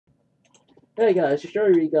Hey guys,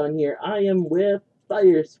 Strawberry Recon here. I am with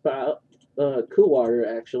Fire Spout, Cool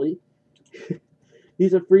Water actually.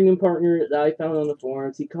 He's a freedom partner that I found on the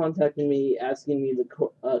forums. He contacted me asking me to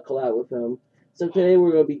collab with him. So today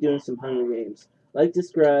we're going to be doing some Hunger Games. Like,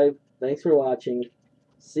 subscribe. Thanks for watching.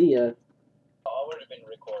 See ya. I would have been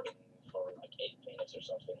recording for like 8 minutes or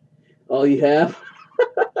something. Oh, you have?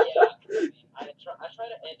 Yeah, I try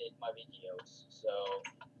to edit my videos, so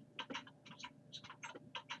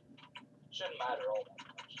shouldn't matter all that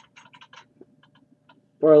much.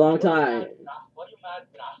 For a long time. What are you mad?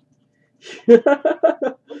 Look at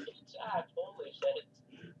the chat. Holy shit.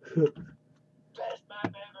 Best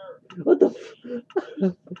map ever. What the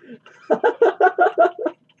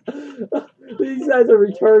These guys are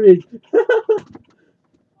retarded.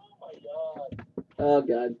 Oh my god. Oh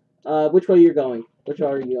god. Which way you're going? Which way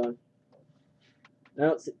are you going? I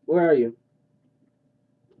don't see. Where are you?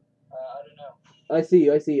 I don't know. I see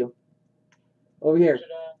you. I see you. Over here.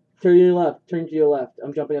 Turn to your left. Turn to your left.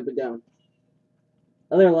 I'm jumping up and down.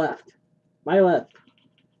 Other left. My left.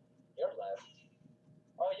 Your left.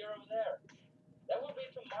 Oh, you're over there. That would be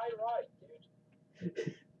to my right,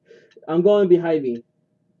 dude. I'm going behind me.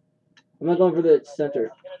 I'm not going for the center.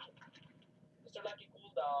 Is there like a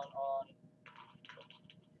cooldown on?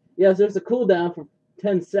 Yes, there's a cooldown for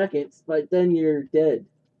 10 seconds, but then you're dead.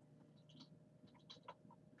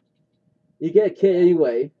 You get a kit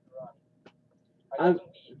anyway. I got some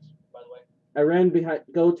weeds, by the way. I ran behind,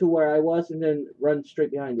 go to where I was, and then run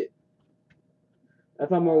straight behind it. I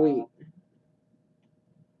found more wheat.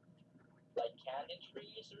 Like candy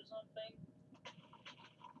trees or something?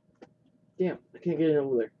 Damn, I can't get it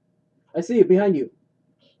over there. I see it behind you.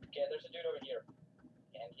 Okay, there's a dude over here.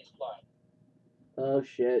 And he's flying. Oh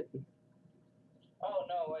shit. Oh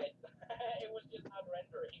no, wait. It was just not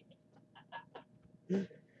rendering.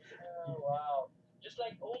 Oh wow. Just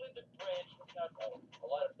like only the bridge, not a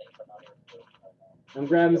lot of things are not here. I'm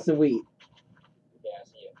grabbing some wheat. Yeah, I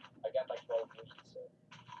see it. I got like 12 wheat, so.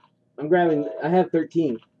 I'm grabbing, I have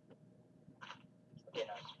 13. Okay,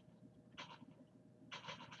 nice.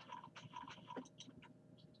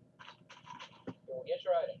 You'll get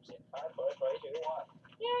your items in 5, 4, 3, 2, 1.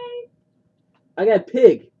 Yay! I got a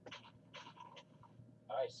pig.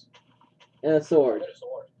 Nice. And a sword. I got a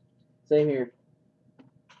sword. Same here.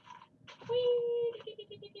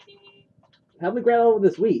 Help me grab all of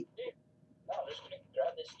this wheat. No, I'm just gonna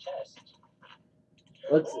grab this chest.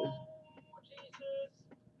 What's... Oh, Jesus.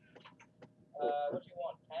 What do you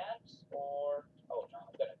want? Pants or... Oh, no,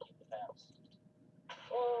 I'm gonna keep the pants.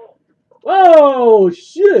 Whoa! Whoa,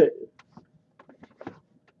 shit! Dude,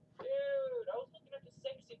 I was looking at the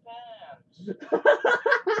sexy pants.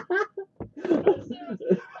 I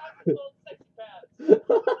seriously found those sexy pants.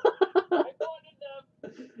 I wanted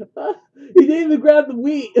them. He didn't even grab the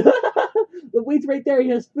wheat. The wheat's right there. He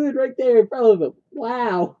has food right there in front of him.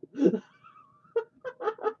 Wow. Dude.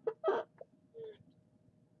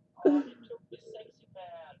 Oh, he took the sexy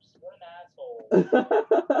pants. What an asshole.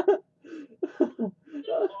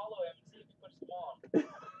 Follow him and see if he puts them on.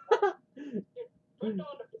 Dude, put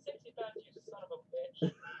on the sexy pants, you son of a bitch.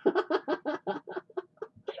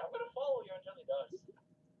 Dude, I'm gonna follow you until he does.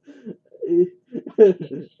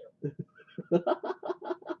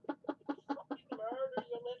 Fucking murder,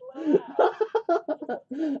 you little ass.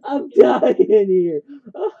 I'm dying here.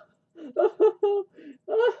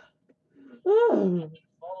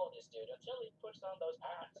 Follow this dude until he puts on those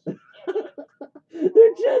pants. Yeah,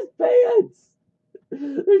 they're just pants.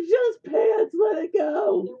 They're just pants. Let it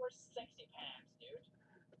go. they were sexy pants, dude.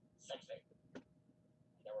 Sexy.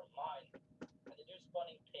 They were mine. And the dude's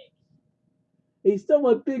spawning pigs. He's still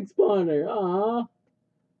my big spawner. Aww.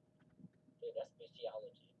 Dude, that's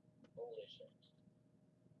bestiality. Holy shit.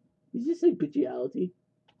 Did you say bestiality?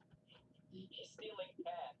 He's stealing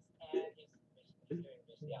pants and he's doing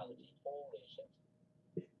bestiality. Holy shit.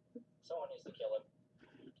 Someone needs to kill him.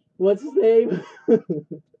 What's his name? The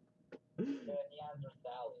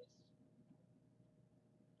Neanderthalis.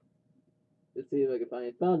 Let's see if I can find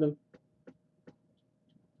it. Found him.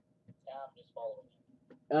 Yeah, I'm just following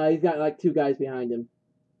him. He's got like 2 guys behind him.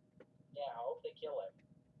 Yeah, I hope they kill him.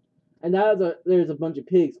 And now there's a bunch of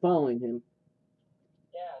pigs following him.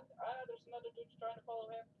 Yeah, there's another dude trying to follow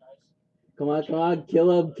him. Nice. Come on, come on.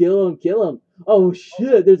 Kill him, kill him, kill him. Oh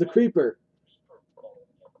shit, there's a creeper.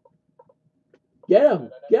 Get him,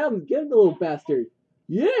 get him, get him, the little bastard.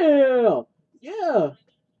 Yeah, yeah.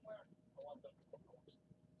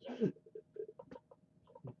 Dude,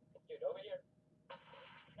 over here.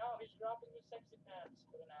 No, he's dropping the sexy pants.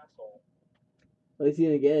 What an asshole. At least he's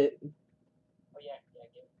gonna get it. Oh yeah,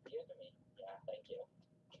 give it to me. Yeah, thank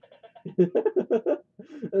you.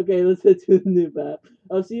 Okay, let's head to the new map.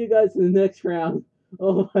 I'll see you guys in the next round.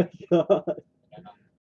 Oh my god.